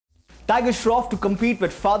Tiger Shroff to compete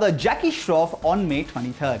with father Jackie Shroff on May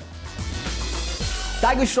 23rd.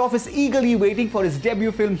 Tiger Shroff is eagerly waiting for his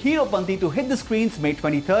debut film Heropanti to hit the screens May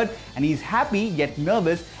 23rd, and he's happy yet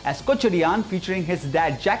nervous as Kochadaiiyaan, featuring his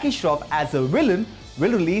dad Jackie Shroff as a villain,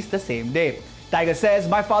 will release the same day. Tiger says,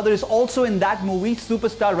 "My father is also in that movie.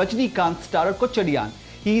 Superstar Rajinikanth starred Kochadaiiyaan.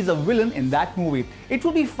 He is a villain in that movie. It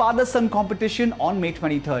will be father-son competition on May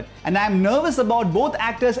 23rd. And I am nervous about both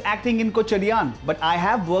actors acting in Kochadaiiyaan. But I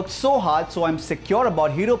have worked so hard, so I'm secure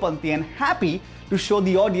about Heropanti and happy to show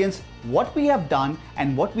the audience what we have done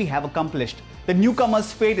and what we have accomplished." The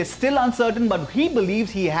newcomer's fate is still uncertain, but he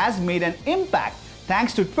believes he has made an impact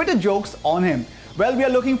thanks to Twitter jokes on him. Well, we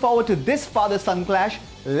are looking forward to this father-son clash.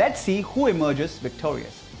 Let's see who emerges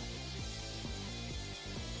victorious.